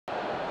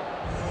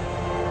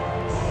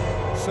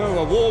So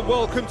a warm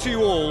welcome to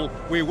you all.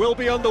 We will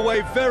be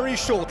underway very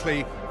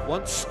shortly,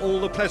 once all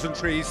the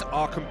pleasantries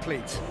are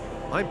complete.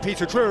 I'm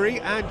Peter Drury,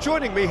 and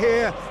joining me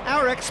here,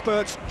 our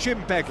expert,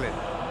 Jim Beglin.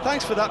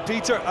 Thanks for that,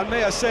 Peter, and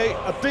may I say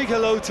a big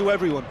hello to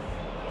everyone.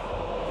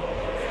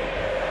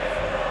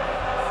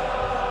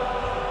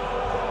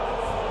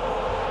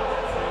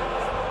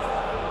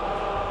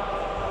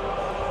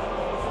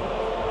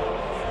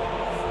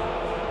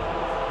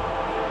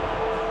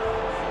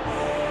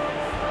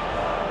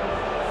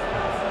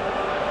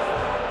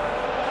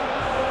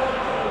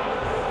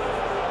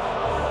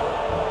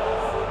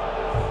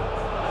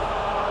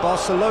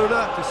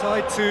 Barcelona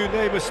decide to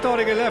name a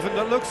starting 11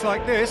 that looks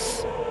like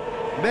this.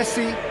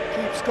 Messi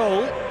keeps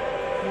goal.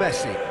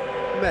 Messi,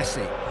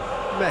 Messi,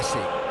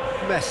 Messi,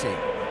 Messi,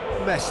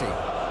 Messi,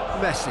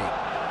 Messi,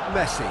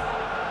 Messi,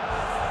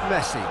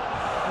 Messi,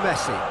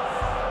 Messi.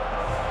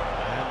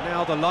 And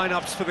now the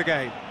lineups for the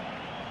game.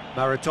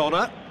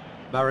 Maradona,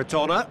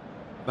 Maradona,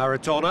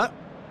 Maradona,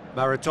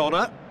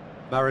 Maradona,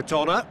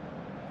 Maradona,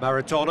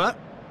 Maradona,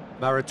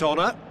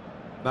 Maradona,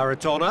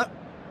 Maradona,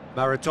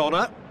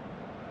 Maradona.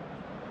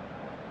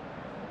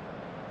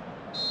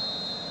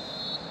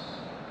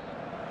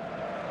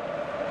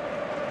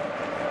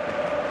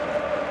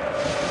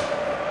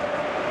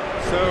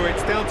 So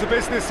it's down to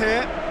business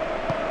here.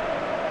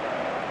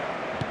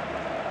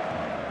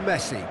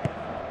 Messi.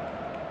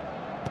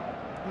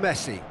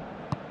 Messi.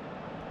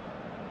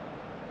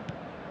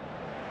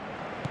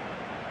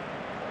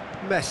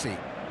 Messi.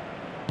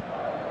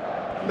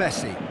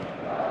 Messi.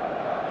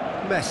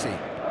 Messi.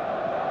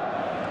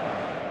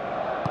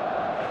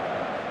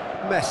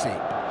 Messi.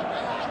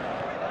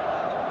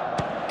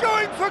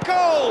 Going for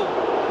goal!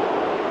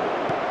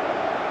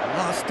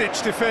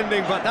 Last-ditch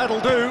defending, but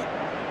that'll do.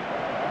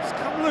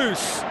 Come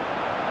loose.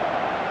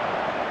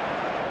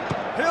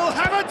 He'll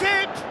have a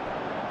dip.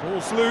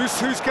 Ball's loose.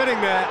 Who's getting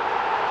there?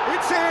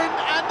 It's in,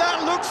 and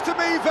that looks to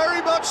me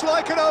very much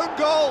like an own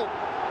goal.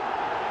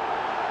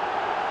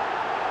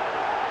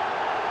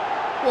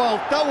 Well,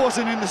 that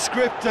wasn't in the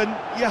script, and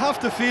you have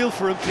to feel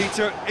for him,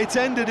 Peter. It's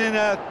ended in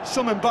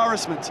some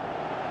embarrassment.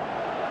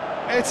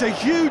 It's a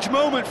huge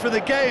moment for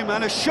the game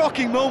and a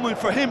shocking moment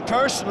for him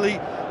personally,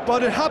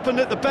 but it happened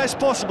at the best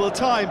possible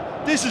time.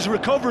 This is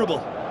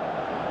recoverable.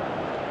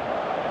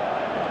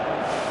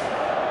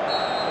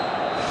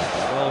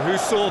 Who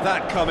saw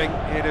that coming?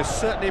 It has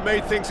certainly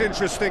made things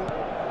interesting.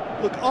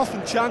 Look,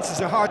 often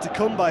chances are hard to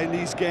come by in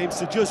these games,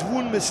 so just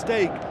one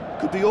mistake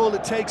could be all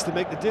it takes to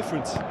make the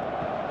difference.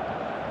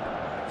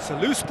 It's a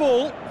loose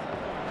ball.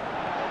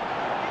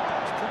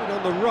 It's coming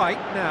on the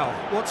right now.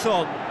 What's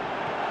on?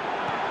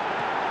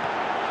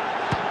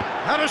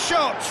 Had a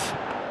shot!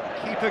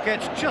 Keeper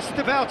gets just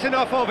about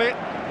enough of it.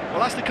 Well,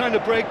 that's the kind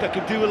of break that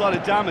can do a lot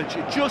of damage.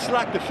 It just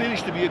lacked the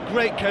finish to be a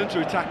great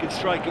counter-attacking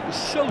strike. It was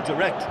so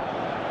direct.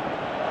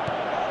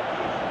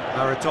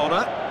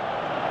 Maradona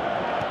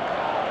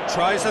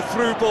tries a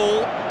through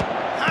ball,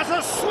 has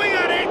a swing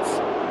at it!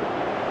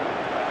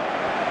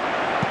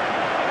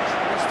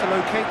 Tries to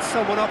locate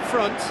someone up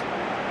front.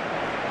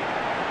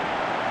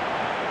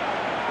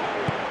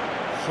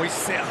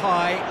 Hoists it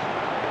high.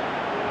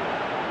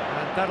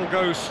 And that'll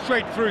go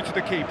straight through to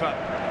the keeper.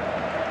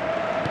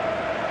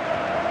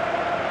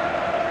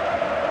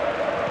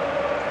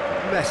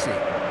 Messi.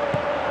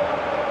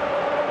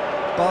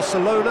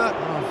 Barcelona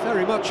are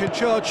very much in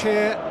charge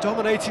here,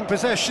 dominating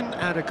possession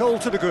and a goal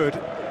to the good.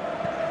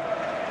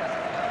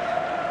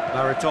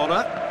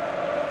 Maradona.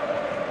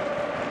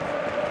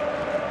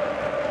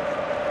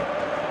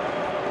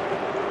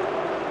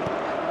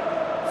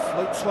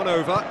 Floats one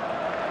over.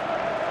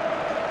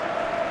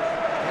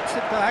 Gets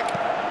it back,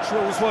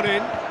 drills one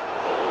in.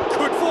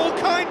 Could fall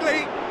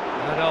kindly.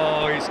 And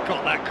oh, he's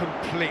got that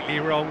completely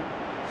wrong.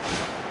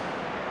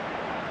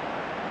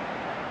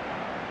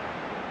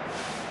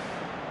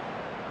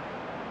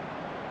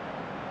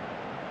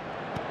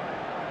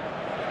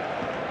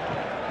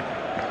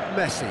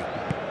 Messi.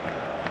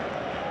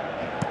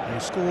 They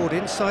scored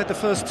inside the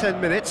first 10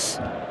 minutes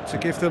to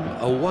give them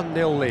a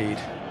 1-0 lead.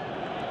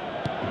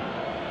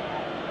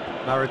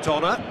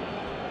 Maradona.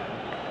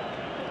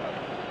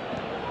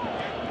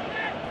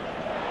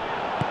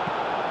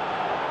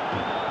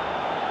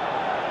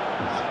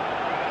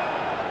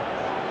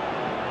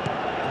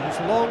 Goes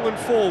long and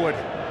forward,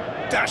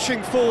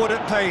 dashing forward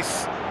at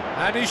pace,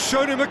 and he's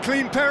shown him a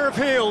clean pair of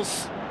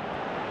heels.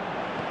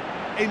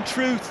 In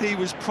truth, he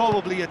was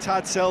probably a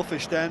tad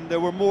selfish then. There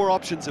were more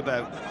options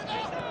about.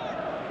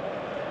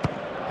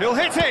 He'll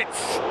hit it!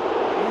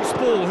 Loose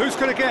ball, who's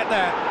going to get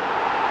there?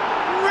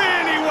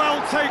 Really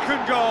well taken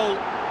goal!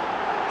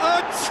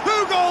 A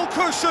 2-goal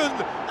cushion,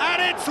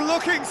 and it's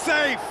looking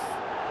safe!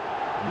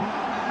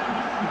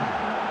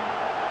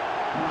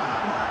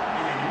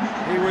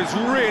 He was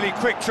really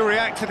quick to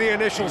react to the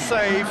initial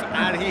save,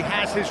 and he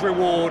has his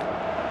reward.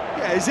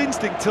 Yeah, his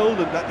instinct told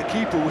him that the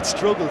keeper would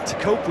struggle to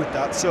cope with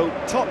that, so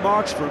top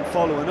marks for him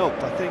following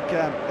up. I think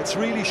it's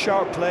really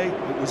sharp play,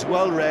 it was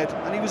well read,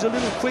 and he was a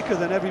little quicker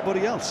than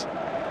everybody else.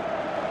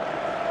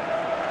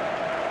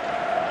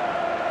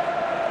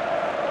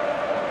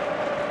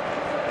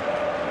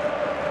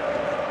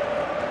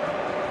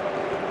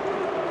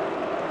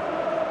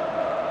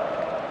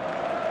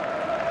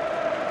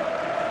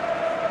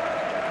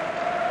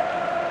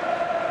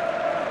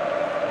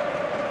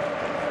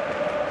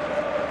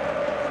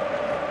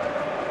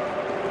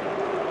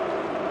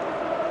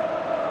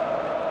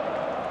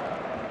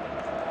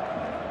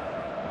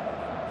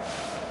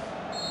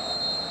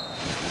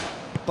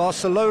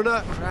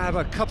 Barcelona grab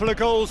a couple of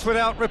goals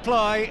without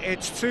reply.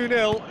 It's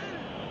 2-0.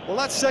 Well,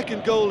 that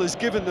second goal has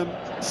given them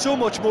so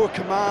much more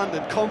command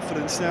and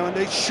confidence now, and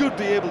they should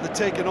be able to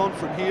take it on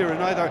from here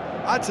and either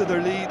add to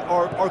their lead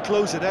or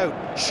close it out.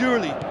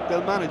 Surely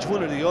they'll manage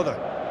one or the other.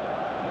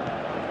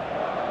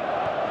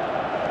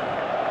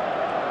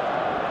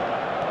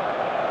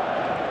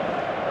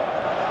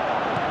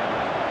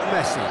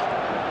 Messi.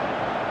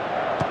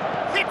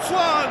 Hits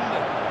one!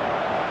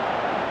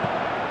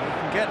 He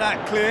can get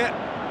that clear.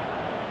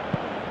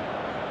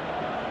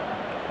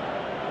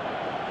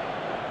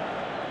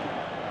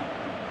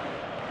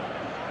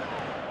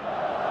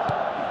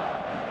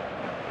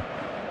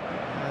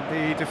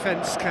 The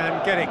defence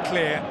can get it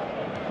clear.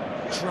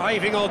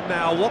 Driving on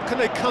now, what can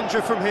they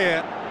conjure from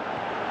here?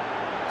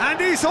 And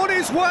he's on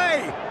his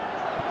way!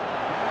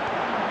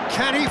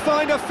 Can he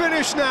find a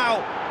finish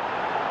now?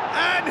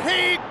 And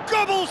he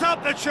gobbles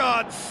up the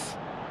chance!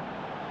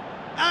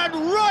 And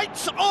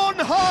right on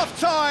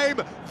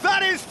half-time,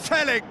 that is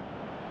telling!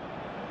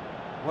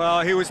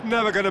 Well, he was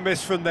never going to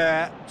miss from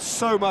there.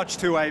 So much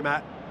to aim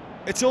at.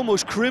 It's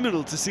almost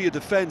criminal to see a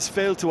defence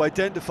fail to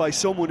identify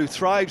someone who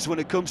thrives when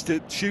it comes to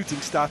shooting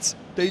stats.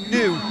 They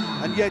knew,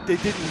 and yet they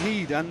didn't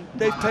heed, and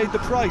they've paid the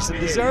price and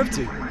deserve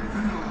to.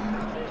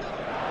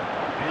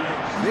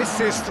 This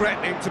is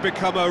threatening to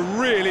become a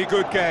really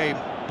good game.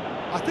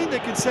 I think they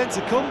can sense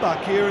a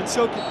comeback here, and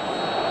so can...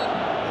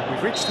 And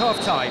we've reached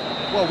half-time.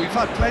 Well, we've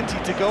had plenty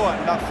to go at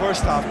in that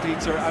first half,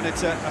 Peter, and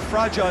it's a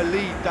fragile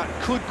lead that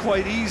could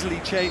quite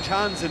easily change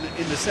hands in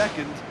the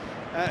second.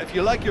 If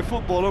you like your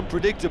football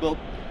unpredictable,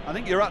 I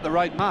think you're at the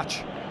right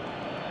match.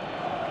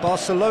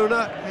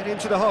 Barcelona head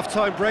into the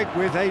half-time break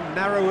with a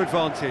narrow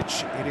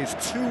advantage. It is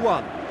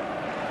 2-1.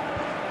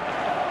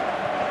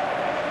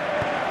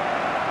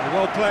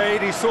 Well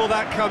played, he saw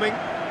that coming.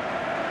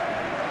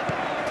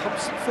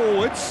 Pumps it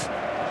forwards.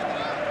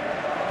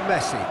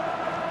 Messi.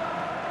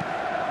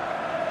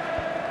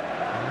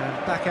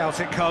 And back out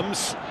it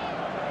comes.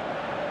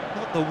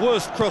 Not the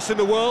worst cross in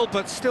the world,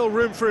 but still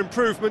room for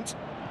improvement.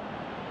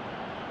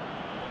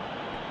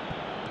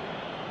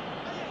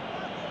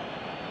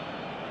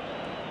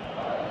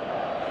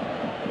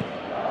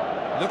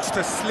 Looks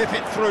to slip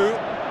it through.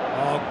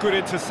 Oh, good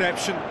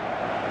interception.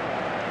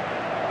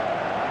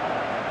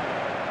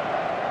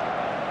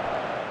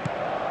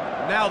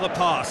 Now the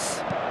pass.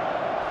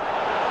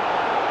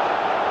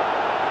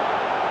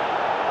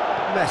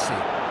 Messi.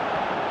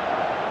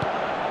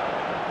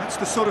 That's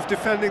the sort of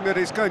defending that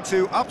is going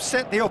to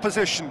upset the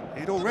opposition.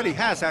 It already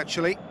has,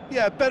 actually.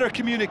 Yeah, better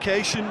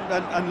communication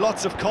and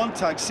lots of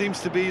contact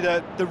seems to be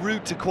the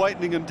route to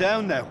quietening him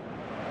down now.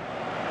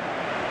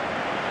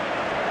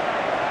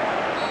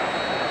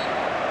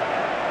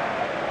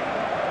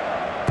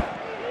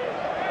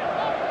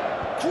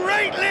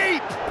 Great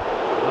leap!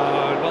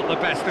 Oh, not the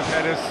best of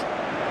headers.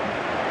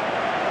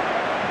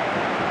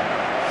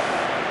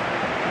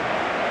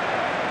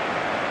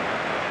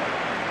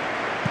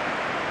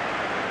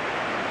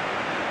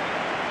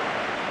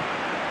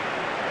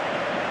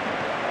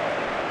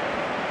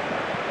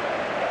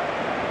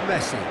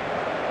 Messi.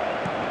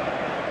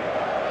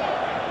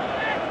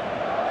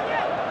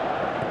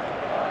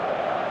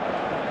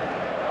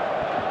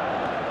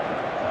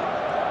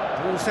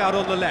 Ball's out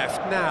on the left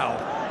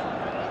now.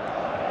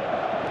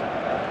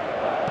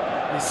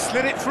 He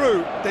slid it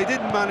through. They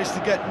didn't manage to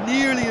get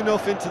nearly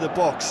enough into the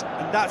box,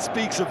 and that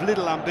speaks of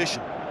little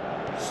ambition.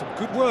 Some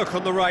good work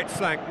on the right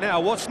flank.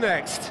 Now, what's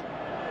next?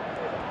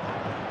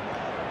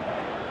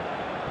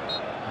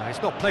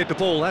 He's not played the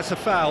ball, that's a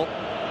foul.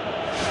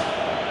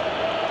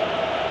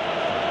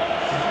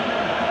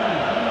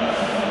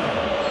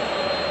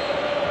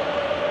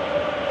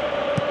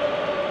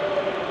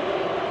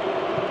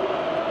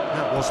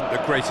 That wasn't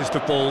the greatest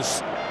of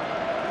balls.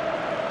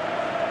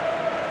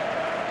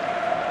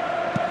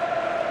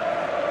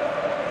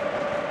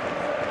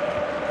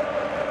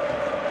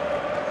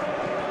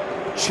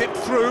 Chip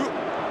through.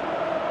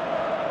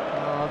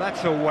 Oh,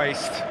 that's a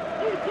waste.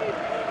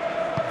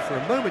 For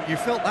a moment you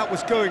felt that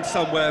was going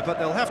somewhere, but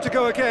they'll have to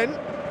go again.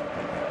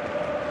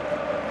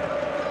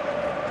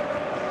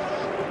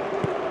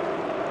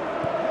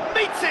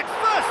 Meets it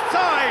first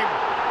time!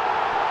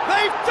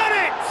 They've done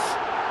it!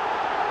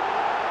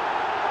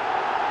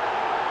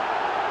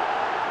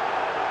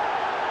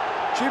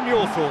 Jim,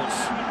 your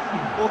thoughts?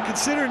 Well,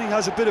 considering he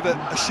has a bit of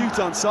a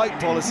shoot-on-sight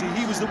policy,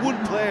 he was the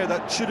one player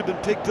that should have been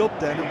picked up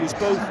then. It was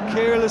both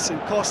careless and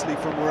costly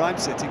from where I'm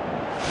sitting.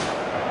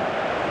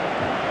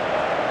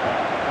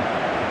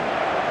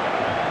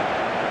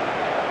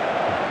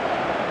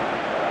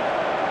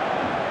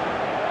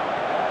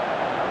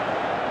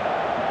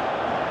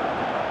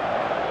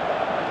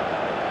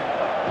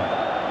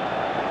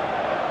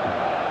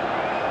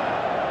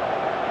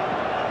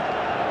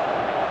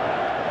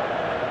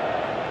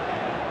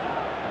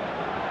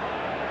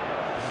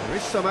 There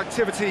is some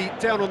activity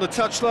down on the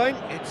touchline.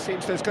 It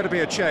seems there's going to be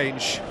a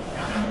change.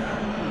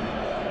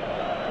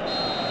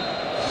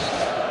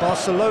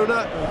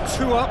 Barcelona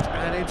 2 up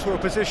and into a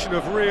position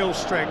of real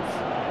strength.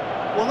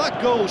 Well,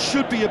 that goal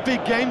should be a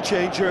big game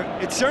changer.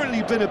 It's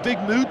certainly been a big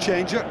mood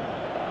changer.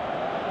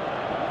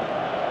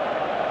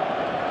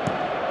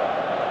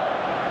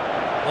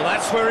 Well,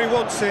 that's where he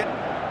wants it.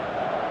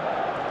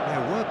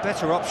 There were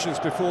better options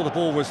before the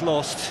ball was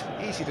lost.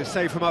 Easy to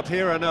say from up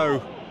here, I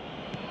know.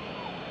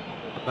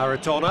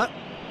 Maradona.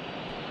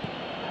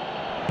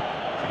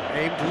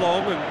 Aimed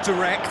long and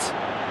direct.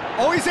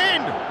 Oh, he's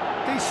in!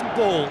 Decent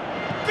ball.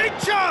 Big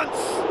chance!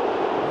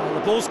 Well,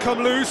 the ball's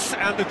come loose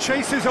and the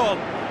chase is on.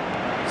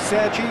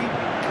 Sergi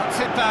cuts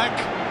it back.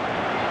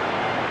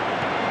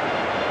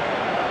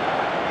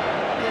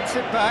 Gets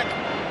it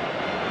back.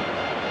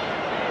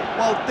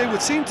 Well, they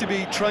would seem to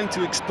be trying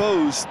to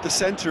expose the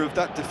centre of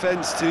that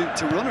defence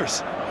to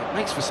runners. It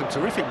makes for some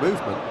terrific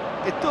movement.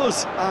 It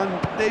does,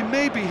 and they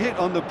may be hit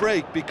on the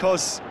break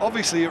because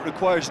obviously it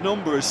requires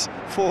numbers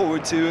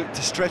forward to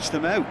stretch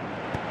them out.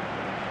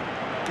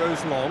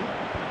 Goes long.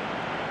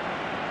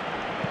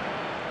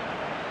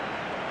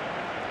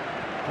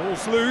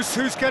 Ball's loose,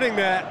 who's getting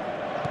there?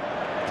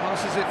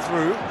 Passes it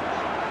through.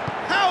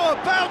 How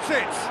about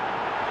it?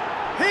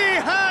 He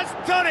has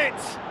done it!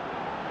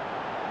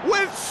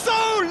 With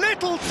so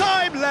little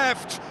time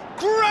left!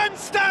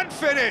 Grandstand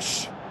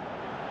finish!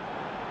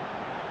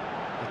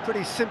 A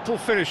pretty simple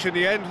finish in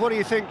the end. What do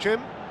you think,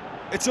 Jim?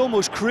 It's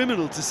almost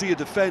criminal to see a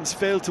defence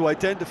fail to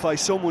identify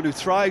someone who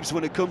thrives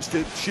when it comes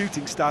to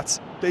shooting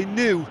stats. They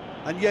knew,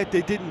 and yet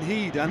they didn't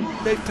heed, and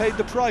they've paid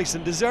the price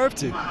and deserve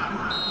to.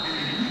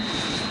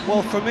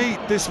 Well, for me,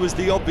 this was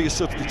the obvious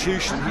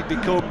substitution. He'd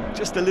become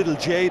just a little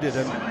jaded,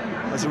 and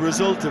as a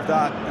result of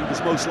that, he was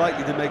most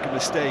likely to make a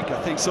mistake.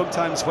 I think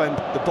sometimes when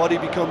the body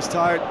becomes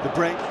tired, the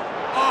brain...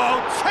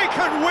 Oh,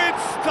 taken with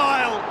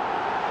style!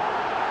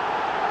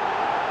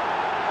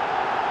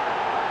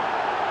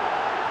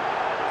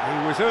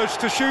 He was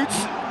urged to shoot,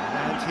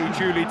 and he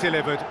duly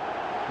delivered.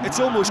 It's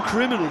almost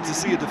criminal to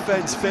see a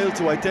defence fail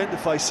to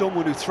identify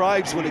someone who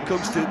thrives when it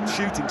comes to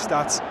shooting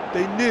stats.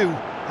 They knew,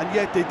 and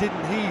yet they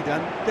didn't heed,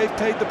 and they've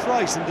paid the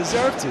price and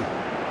deserve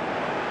to.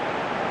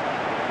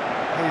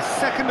 His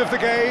second of the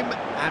game,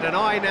 and an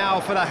eye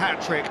now for the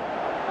hat-trick.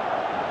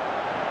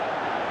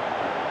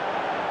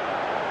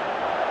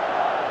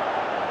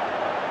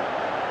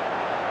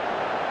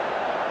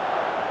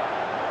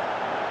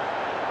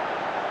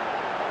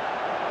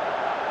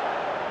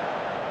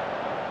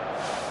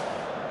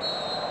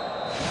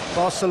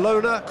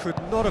 Barcelona could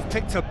not have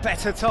picked a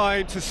better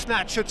time to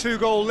snatch a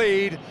two-goal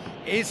lead.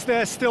 Is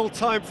there still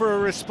time for a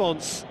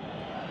response?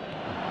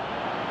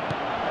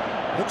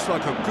 Looks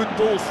like a good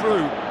ball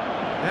through.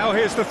 Now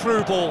here's the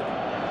through ball.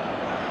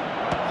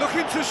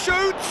 Looking to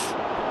shoot!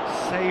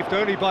 Saved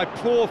only by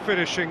poor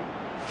finishing.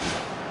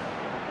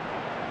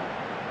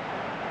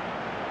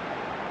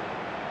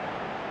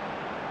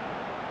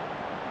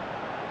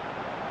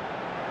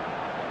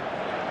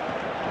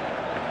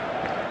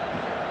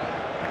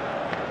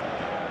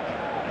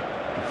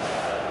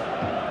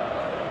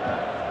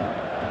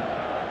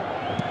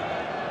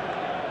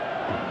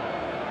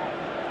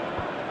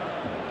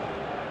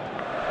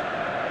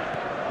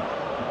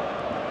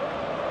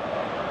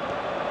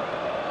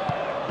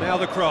 Now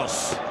the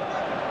cross.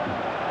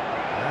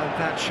 And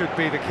that should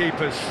be the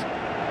keeper's.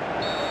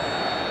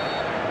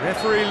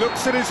 Referee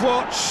looks at his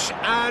watch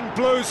and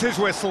blows his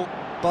whistle.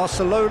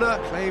 Barcelona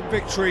claim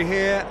victory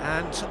here,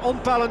 and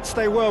on balance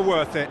they were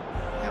worth it.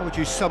 How would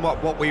you sum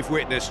up what we've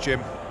witnessed,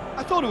 Jim?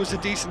 I thought it was a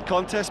decent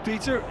contest,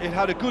 Peter. It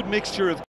had a good mixture of